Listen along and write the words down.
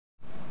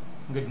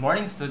Good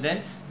morning,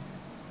 students!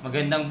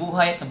 Magandang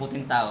buhay at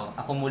mabuting tao.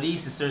 Ako muli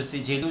si Sir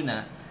CJ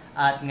Luna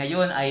at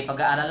ngayon ay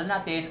pag-aaralan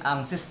natin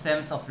ang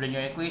systems of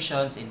linear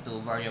equations into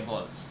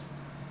variables.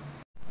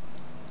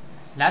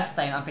 Last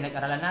time, ang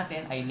pinag-aralan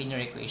natin ay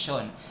linear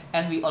equation,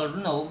 and we all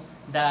know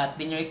that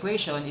linear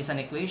equation is an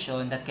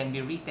equation that can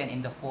be written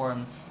in the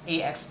form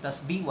ax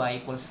plus by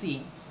equals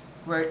c,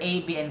 where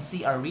a, b, and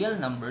c are real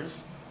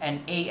numbers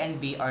and a and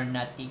b are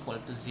not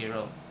equal to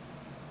 0.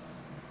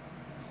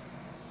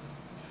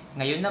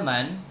 Ngayon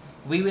naman,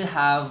 we will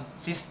have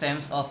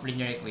systems of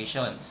linear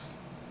equations.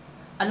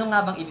 Ano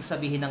nga bang ibig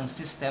sabihin ng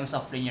systems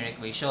of linear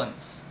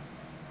equations?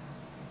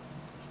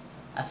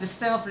 A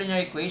system of linear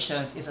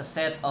equations is a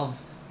set of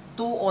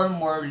two or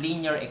more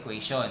linear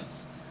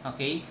equations.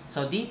 Okay?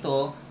 So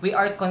dito, we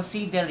are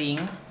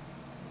considering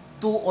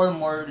two or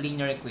more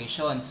linear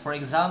equations. For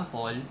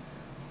example,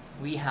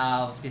 we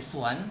have this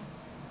one.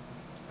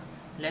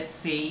 Let's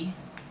say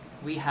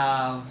we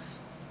have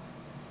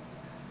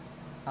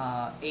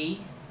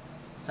a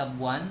sub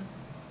 1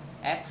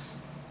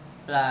 x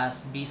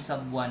plus b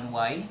sub 1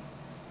 y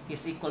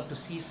is equal to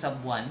c sub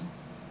 1,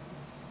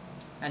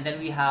 and then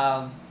we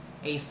have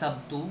a sub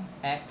 2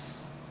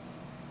 x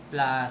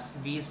plus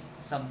b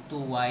sub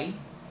 2 y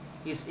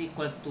is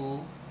equal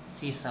to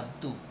c sub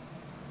 2.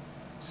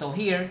 So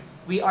here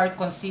we are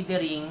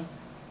considering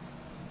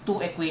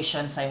two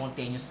equations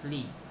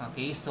simultaneously.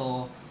 Okay,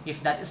 so if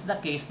that is the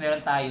case,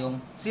 meron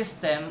tayong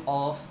system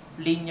of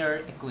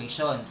linear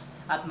equations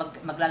at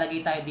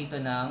maglalagay tayo dito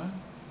ng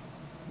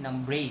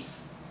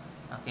brace.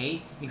 Okay?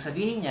 Ibig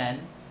sabihin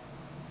yan,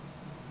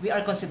 we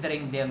are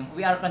considering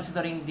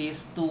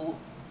these two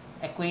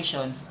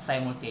equations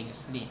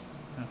simultaneously.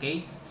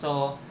 Okay?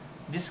 So,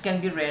 this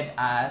can be read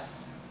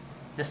as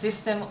the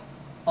system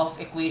of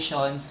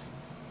equations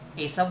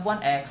a sub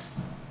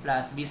 1x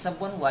plus b sub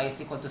 1y is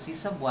equal to c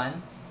sub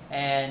 1,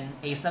 and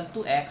a sub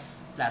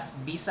 2x plus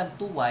b sub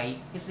 2y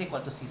is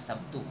equal to c sub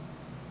 2.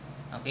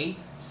 Okay?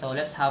 So,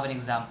 let's have an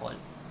example.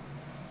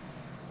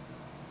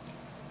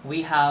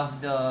 We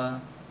have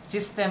the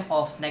system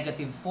of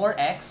negative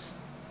 4x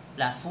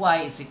plus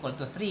y is equal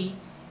to 3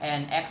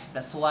 and x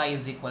plus y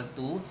is equal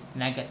to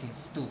negative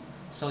 2.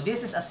 So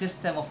this is a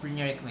system of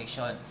linear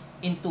equations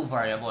in two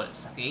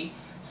variables. Okay?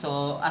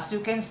 So as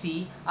you can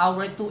see,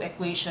 our two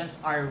equations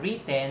are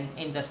written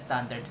in the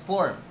standard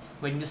form.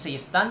 When you say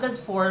standard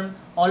form,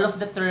 all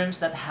of the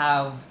terms that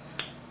have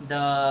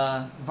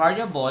the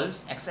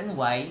variables x and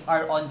y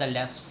are on the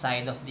left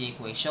side of the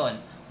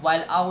equation,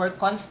 while our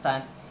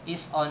constant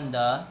is on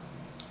the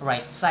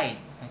right side.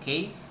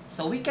 Okay?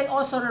 So we can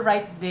also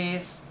rewrite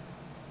these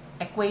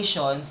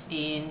equations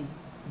in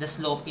the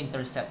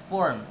slope-intercept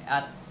form.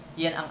 At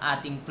yan ang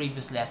ating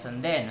previous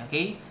lesson din.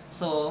 Okay?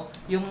 So,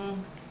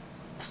 yung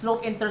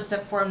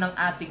slope-intercept form ng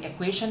ating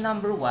equation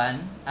number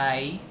 1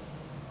 ay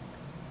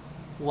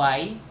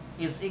y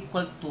is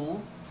equal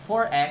to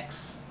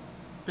 4x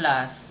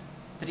plus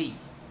 3.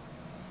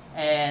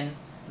 And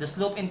the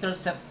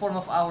slope-intercept form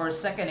of our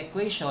second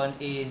equation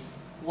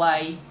is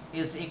y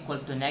is equal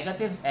to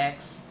negative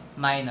x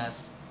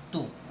minus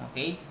 2.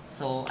 Okay?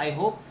 So, I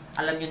hope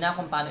alam nyo na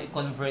kung paano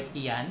i-convert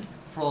iyan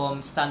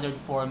from standard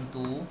form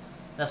to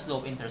the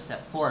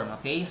slope-intercept form.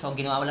 Okay? So,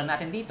 ginawa lang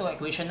natin dito,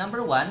 equation number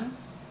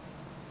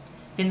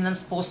 1,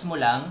 tinranspose mo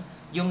lang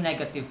yung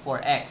negative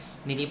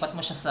 4x. Nilipat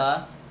mo siya sa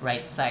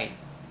right side.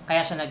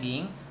 Kaya siya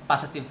naging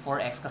positive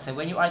 4x kasi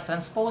when you are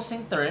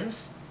transposing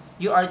terms,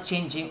 you are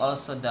changing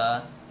also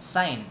the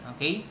sign.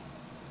 Okay?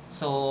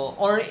 So,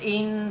 or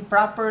in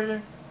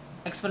proper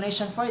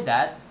explanation for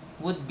that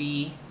would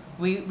be,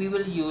 we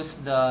will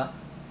use the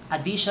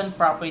addition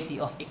property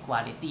of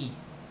equality.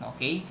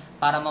 Okay?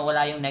 Para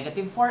mawala yung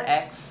negative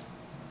 4x,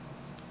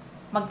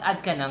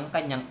 mag-add ka ng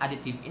kanyang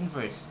additive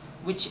inverse,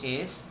 which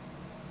is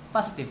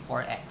positive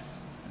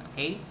 4x.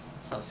 Okay?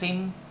 So,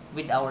 same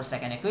with our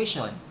second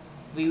equation.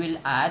 We will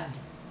add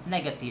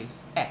negative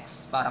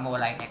x para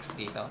mawala yung x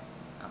dito.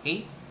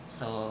 Okay?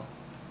 So,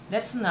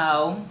 let's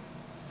now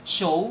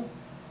show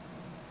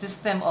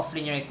system of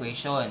linear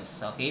equations,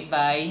 okay,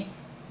 by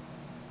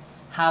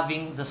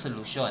having the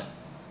solution.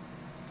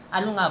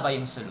 Ano nga ba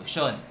yung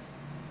solution?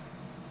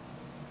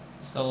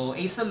 So,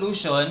 a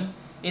solution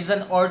is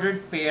an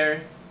ordered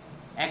pair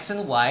x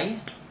and y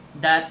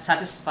that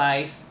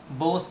satisfies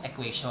both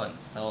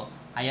equations. So,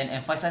 ayan,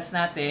 emphasize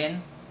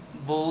natin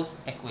both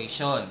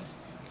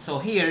equations.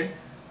 So, here,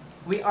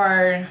 we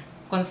are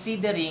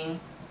considering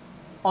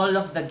all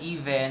of the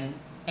given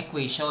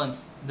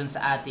equations dun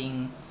sa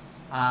ating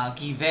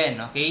given,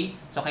 okay?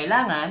 So,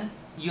 kailangan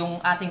yung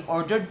ating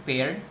ordered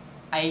pair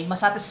ay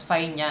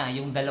masatisfy niya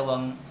yung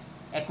dalawang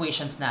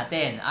equations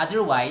natin.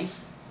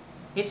 Otherwise,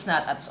 it's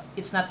not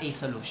a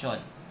solution.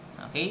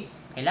 Okay?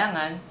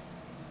 Kailangan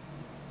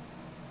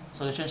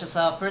solution siya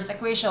sa first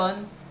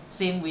equation,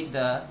 same with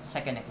the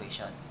second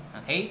equation.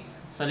 Okay?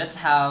 So, let's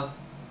have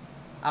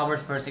our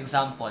first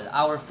example,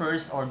 our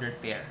first ordered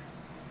pair.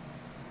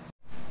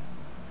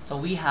 So,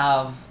 we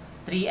have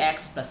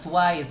 3x plus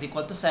y is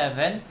equal to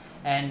 7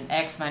 and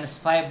x minus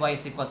 5y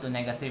is equal to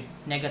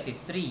negative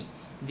 3.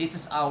 This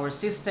is our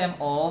system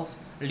of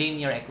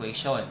linear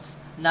equations.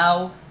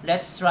 Now,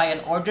 let's try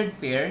an ordered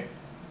pair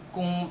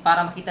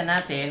para makita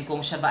natin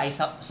kung siya ba ay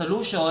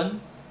solution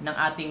ng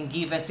ating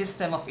given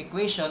system of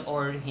equation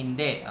or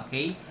hindi.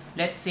 Okay?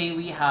 Let's say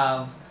we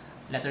have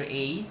letter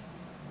A.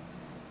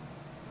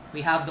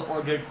 We have the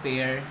ordered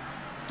pair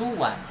 2,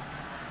 1.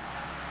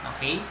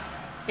 Okay?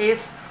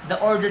 Is the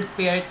ordered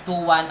pair 2,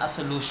 1 a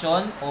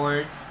solution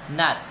or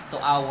not to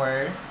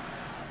our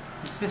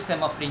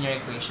system of linear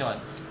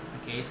equations?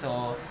 Okay,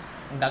 so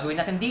ang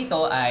gagawin natin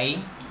dito ay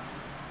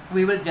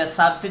we will just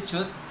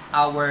substitute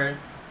our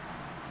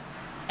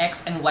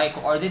x and y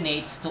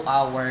coordinates to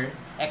our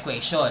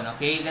equation.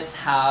 Okay,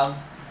 let's have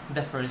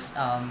the first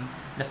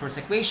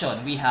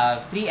equation. We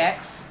have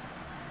 3x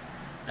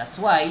plus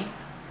y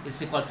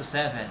is equal to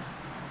 7.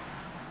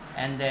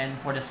 And then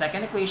for the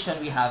second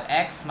equation, we have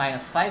x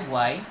minus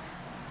 5y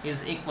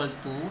is equal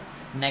to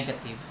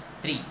negative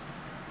 3.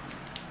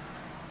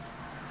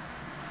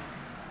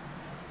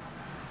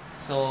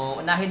 So,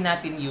 unahin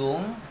natin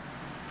yung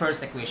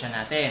first equation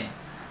natin.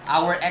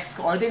 Our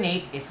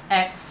x-coordinate is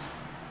x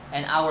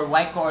and our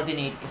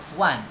y-coordinate is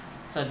 1.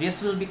 So,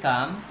 this will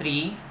become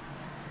 3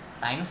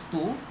 times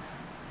 2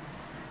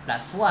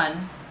 plus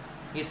 1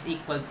 is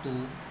equal to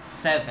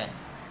 7.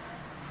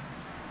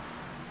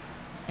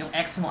 Yung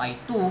x mo ay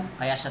 2,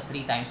 kaya siya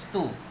 3 times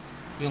 2.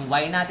 Yung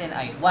y natin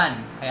ay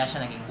 1, kaya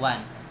siya naging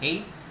 1.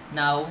 Okay?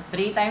 Now,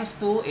 3 times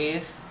 2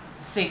 is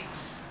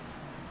 6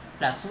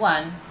 plus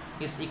 1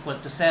 is equal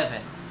to 7.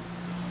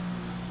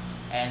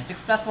 And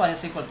 6 plus 1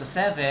 is equal to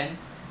 7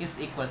 is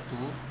equal to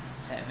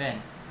 7.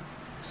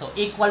 So,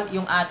 equal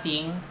yung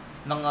ating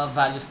mga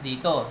values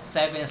dito.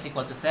 7 is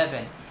equal to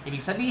 7.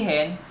 Ibig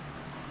sabihin,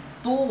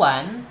 2,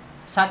 1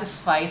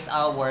 satisfies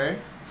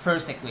our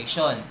first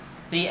equation.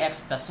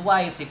 3x plus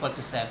y is equal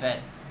to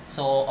 7.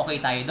 So, okay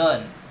tayo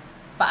doon.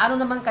 Paano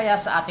naman kaya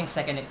sa ating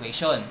second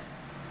equation?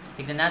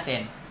 Tignan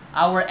natin.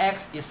 Our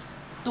x is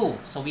 2.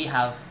 So, we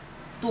have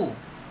 2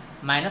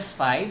 minus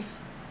 5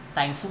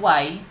 times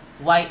y.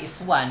 Y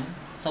is 1.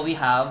 So, we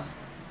have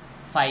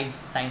 5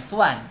 times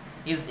 1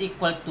 is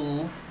equal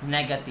to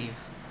negative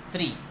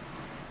 3.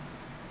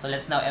 So,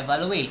 let's now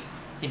evaluate.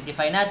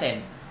 Simplify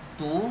natin.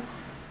 2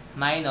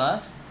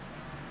 minus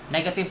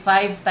negative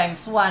 5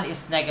 times 1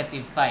 is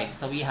negative 5.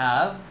 So, we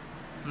have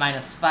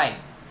minus 5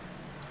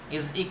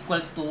 is equal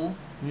to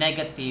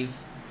negative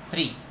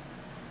 3.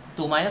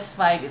 2 minus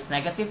 5 is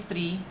negative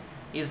 3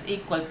 is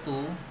equal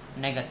to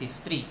negative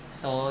 3.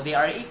 So, they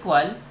are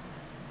equal.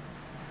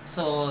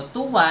 So, 2,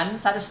 1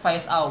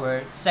 satisfies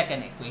our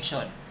second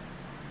equation.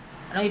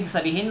 Anong ibig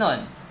sabihin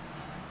nun?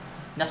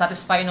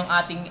 Na-satisfy ng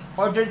ating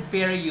ordered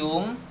pair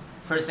yung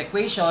first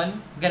equation,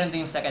 ganun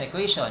din yung second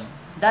equation.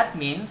 That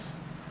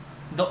means,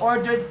 the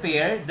ordered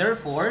pair,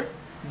 therefore,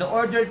 the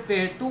ordered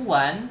pair 2,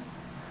 1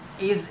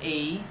 is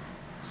a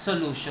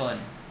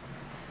solution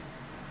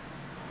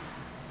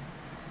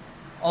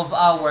of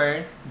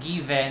our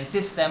given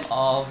system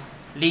of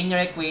linear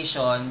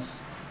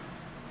equations.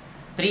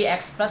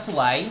 3x plus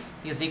y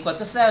is equal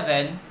to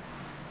 7,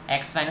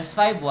 x minus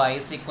 5y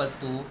is equal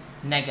to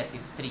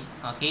negative 3.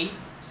 Okay?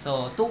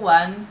 So, 2,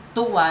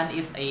 1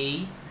 is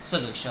a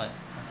solution.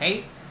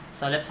 Okay?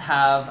 So, let's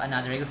have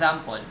another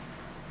example.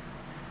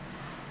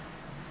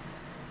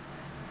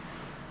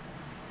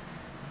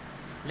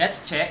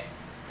 Let's check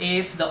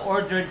if the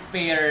ordered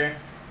pair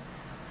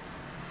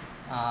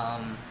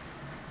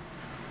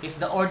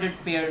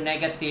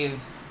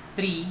negative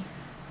 3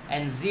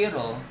 and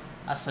 0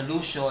 a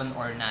solution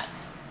or not.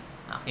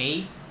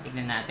 Okay?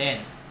 Tignan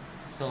natin.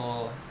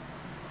 So,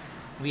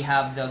 we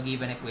have the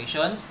given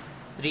equations.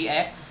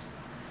 3x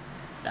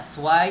plus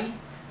y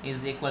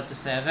is equal to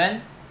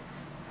 7.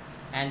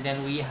 And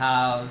then we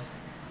have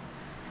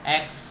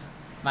x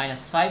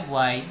minus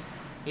 5y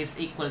is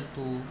equal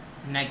to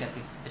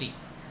negative 3.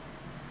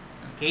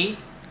 Okay?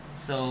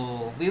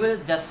 So, we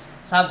will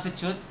just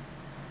substitute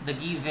the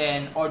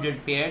given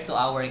ordered pair to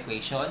our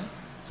equation.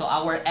 So,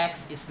 our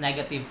x is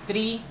negative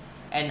 3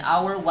 and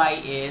our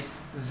y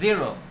is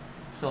 0.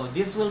 So,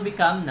 this will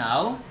become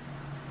now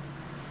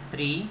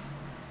 3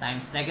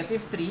 times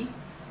negative 3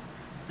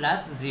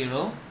 plus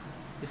 0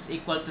 is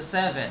equal to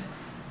 7.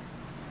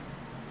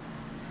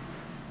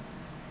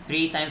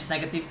 3 times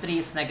negative 3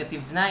 is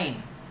negative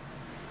 9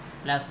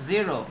 plus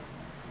 0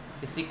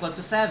 is equal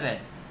to 7.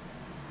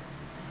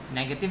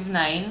 Negative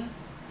 9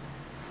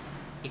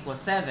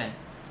 equals 7.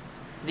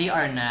 They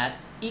are not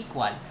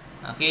equal.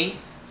 Okay?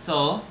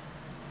 So,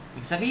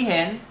 ibig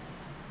sabihin,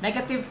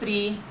 negative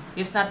 3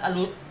 is not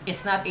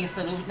a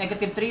solution.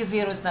 Negative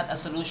 3, 0 is not a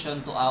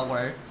solution to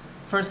our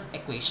first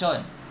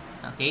equation.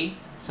 Okay?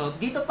 So,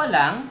 dito pa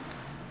lang,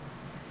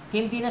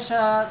 hindi na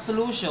siya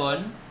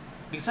solution.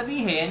 Ibig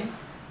sabihin,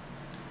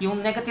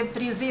 yung negative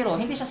 3, 0,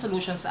 hindi siya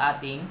solution sa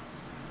ating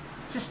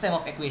system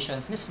of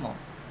equations mismo.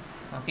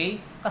 Okay?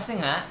 Kasi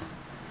nga,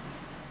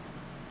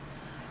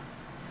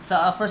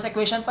 sa first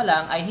equation pa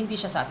lang ay hindi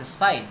siya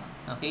satisfied.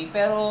 Okay?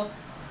 Pero,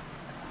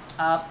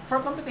 for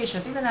computation,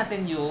 tingnan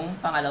natin yung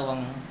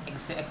pangalawang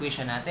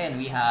equation natin.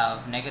 We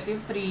have negative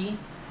 3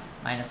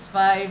 minus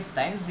 5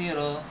 times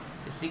 0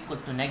 is equal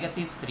to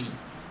negative 3.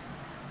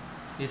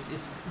 This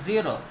is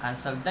 0.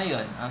 Cancelled na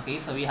yun. Okay,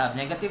 so we have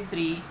negative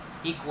 3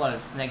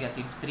 equals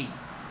negative 3.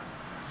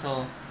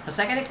 So, sa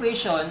second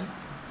equation,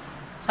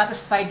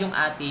 satisfied yung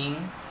ating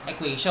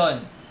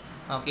equation.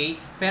 Okay?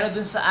 Pero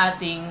dun sa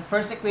ating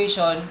first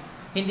equation,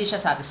 hindi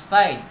siya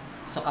satisfied.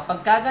 So,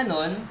 kapag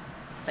ganun,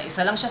 sa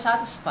isa lang siya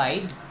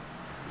satisfied,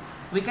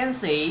 we can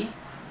say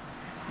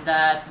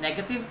that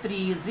negative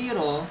 3,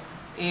 0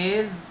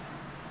 is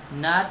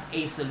not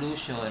a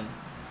solution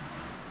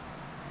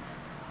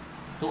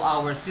to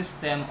our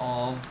system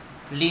of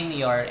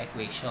linear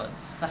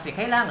equations. Kasi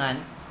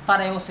kailangan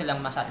pareho silang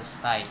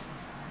masatisfy.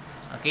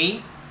 Okay?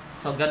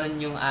 So, ganun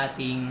yung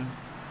ating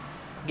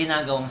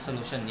ginagawang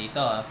solution dito.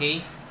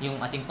 Okay?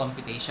 Yung ating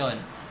computation.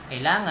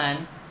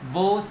 Kailangan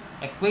both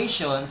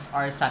equations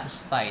are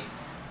satisfied.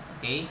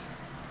 Okay?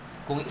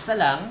 Kung isa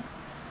lang,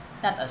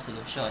 not a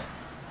solution.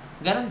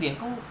 Ganon din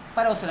kung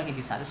pareho silang hindi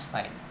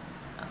satisfied.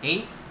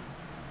 Okay?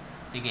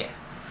 Sige.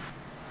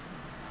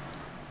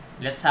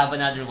 Let's have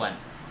another one.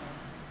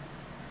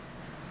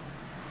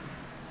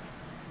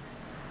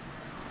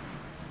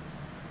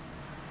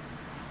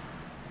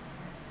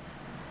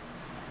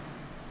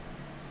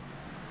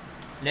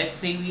 Let's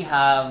say we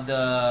have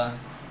the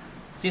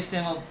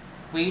system of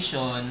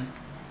equation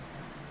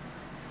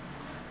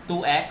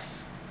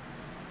 2x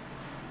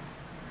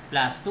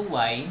plus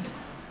 2y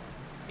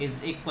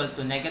is equal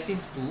to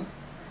negative 2,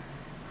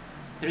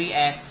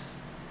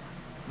 3x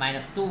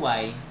minus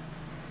 2y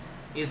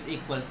is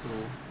equal to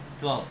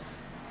 12.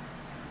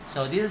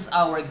 So this is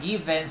our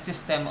given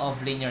system of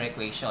linear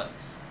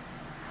equations.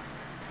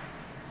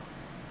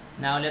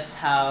 Now let's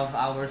have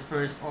our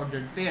first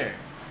ordered pair.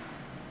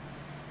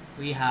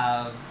 We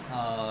have,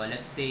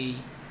 let's say,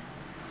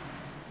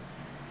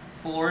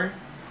 4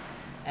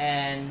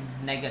 and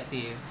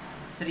negative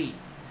 3.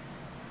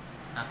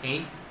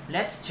 Okay?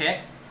 Let's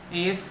check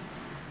if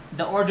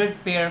the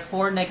ordered pair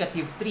 4,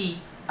 negative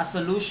 3 a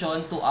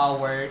solution to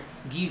our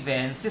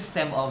given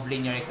system of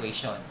linear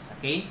equations.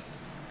 Okay?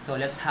 So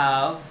let's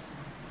have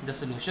the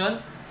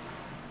solution.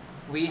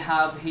 We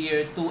have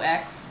here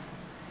 2x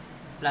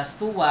plus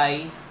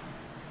 2y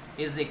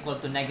is equal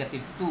to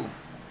negative 2.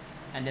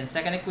 And then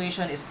second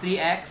equation is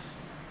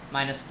 3x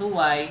minus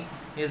 2y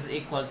is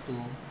equal to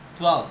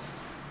 12.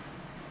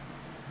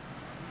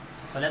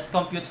 So let's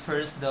compute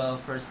first the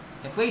first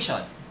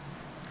equation.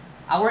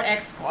 Our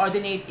x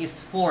coordinate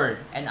is 4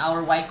 and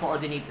our y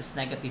coordinate is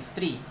negative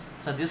 3.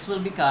 So this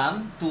will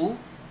become 2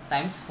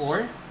 times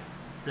 4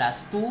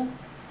 plus 2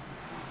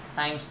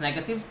 times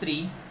negative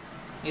 3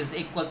 is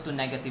equal to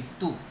negative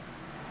 2.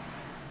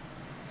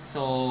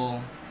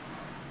 So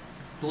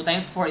 2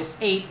 times 4 is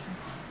 8.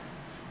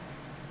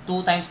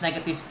 2 times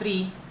negative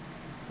 3,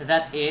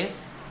 that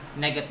is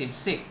negative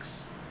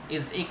 6,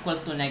 is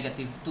equal to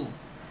negative 2.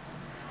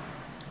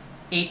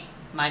 8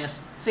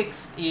 minus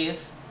 6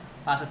 is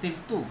positive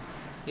 2,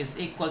 is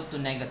equal to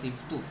negative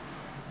 2.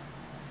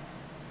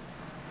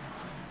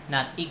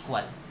 Not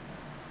equal.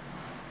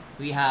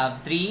 We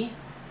have 3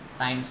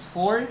 times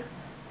 4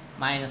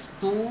 minus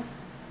 2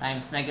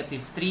 times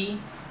negative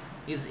 3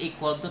 is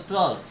equal to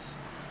 12.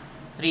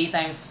 3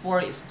 times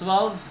 4 is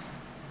 12.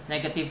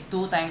 Negative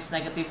 2 times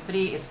negative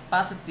 3 is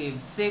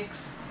positive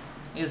 6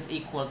 is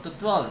equal to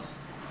 12.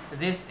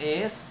 This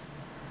is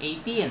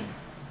 18.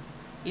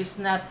 Is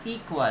not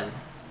equal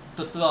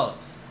to 12.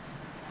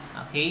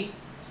 Okay?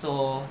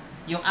 So,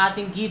 yung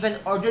ating given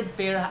ordered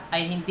pair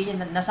ay hindi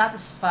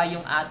nasatisfy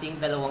yung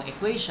ating dalawang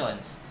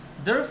equations.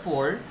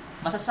 Therefore,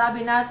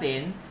 masasabi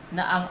natin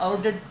na ang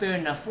ordered pair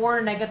na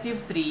 4,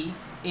 negative 3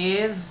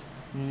 is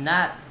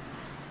not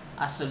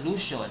a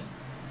solution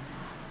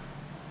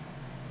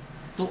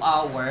to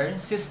our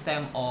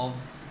system of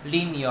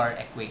linear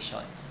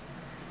equations.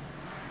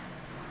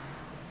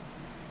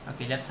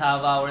 Okay, let's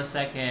have our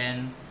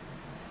second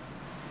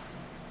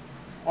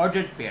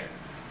ordered pair.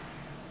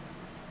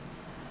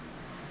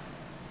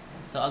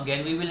 So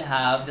again, we will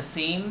have the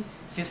same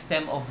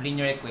system of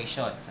linear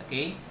equations.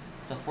 Okay?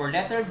 So for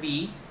letter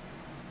B,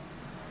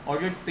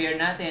 ordered pair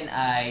natin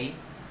ay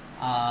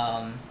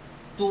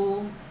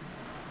 2,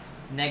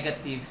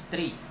 negative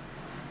 3.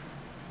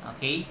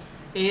 Okay?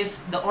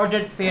 Is the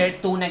ordered pair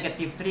 2,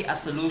 negative 3 a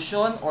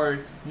solution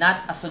or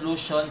not a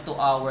solution to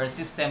our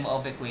system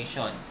of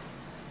equations?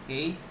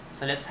 Okay,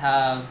 so let's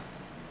have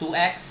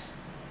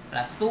 2x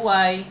plus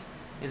 2y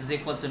is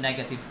equal to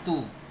negative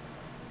 2.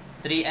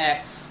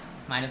 3x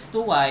minus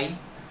 2y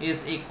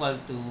is equal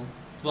to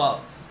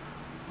 12.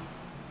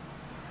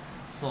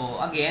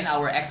 So again,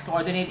 our x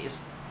coordinate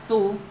is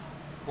 2,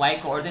 y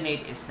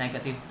coordinate is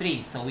negative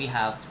 3. So we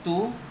have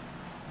 2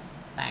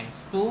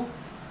 times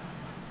 2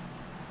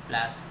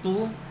 plus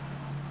 2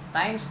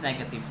 times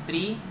negative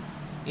 3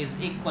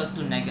 is equal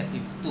to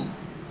negative 2.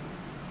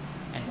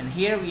 And then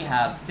here we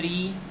have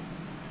 3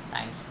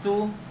 times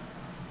 2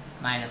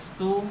 minus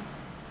 2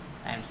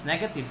 times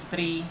negative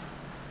 3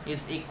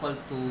 is equal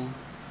to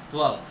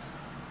 12.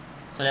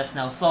 So let's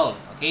now solve,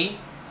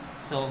 okay?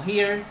 So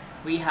here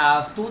we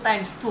have 2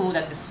 times 2,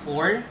 that is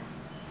 4.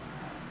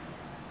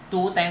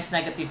 2 times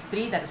negative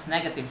 3, that is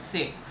negative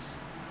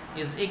 6,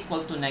 is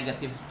equal to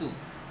negative 2.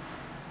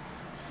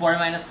 4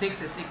 minus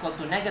 6 is equal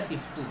to negative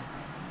 2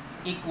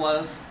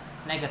 equals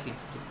negative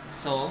 2.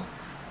 So,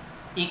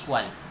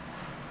 equal.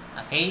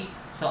 Okay?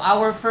 So,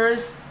 our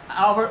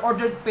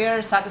ordered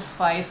pair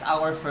satisfies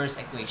our first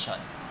equation.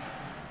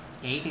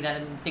 Okay?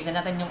 Tignan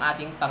natin yung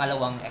ating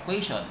pangalawang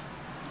equation.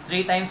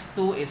 3 times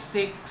 2 is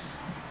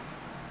 6.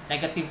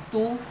 Negative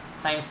 2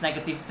 times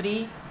negative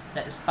 3,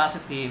 that is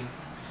positive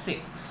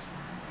 6,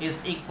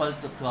 is equal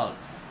to 12.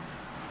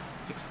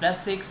 6 plus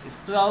 6 is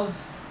 12,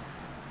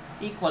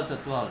 equal to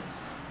 12.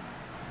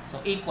 So,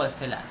 equal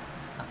sila.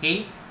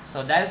 Okay?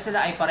 So, dahil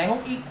sila ay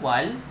parehong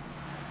equal,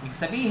 ibig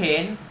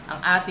sabihin,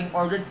 ang ating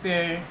ordered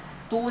pair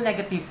 2,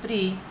 negative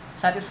 3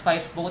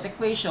 satisfies both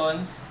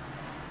equations.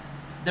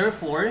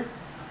 Therefore,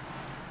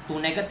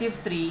 2,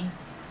 negative 3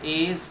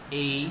 is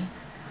a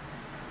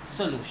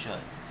solution.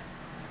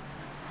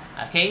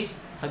 Okay?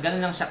 So,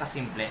 ganun lang siya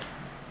kasimple.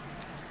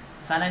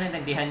 Sana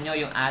naintindihan nyo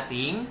yung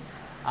ating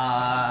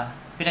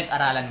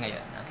pinag-aralan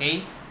ngayon. Okay?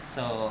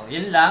 So,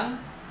 yun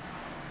lang.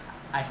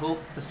 I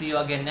hope to see you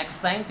again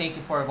next time. Thank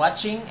you for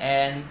watching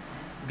and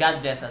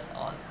God bless us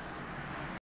all.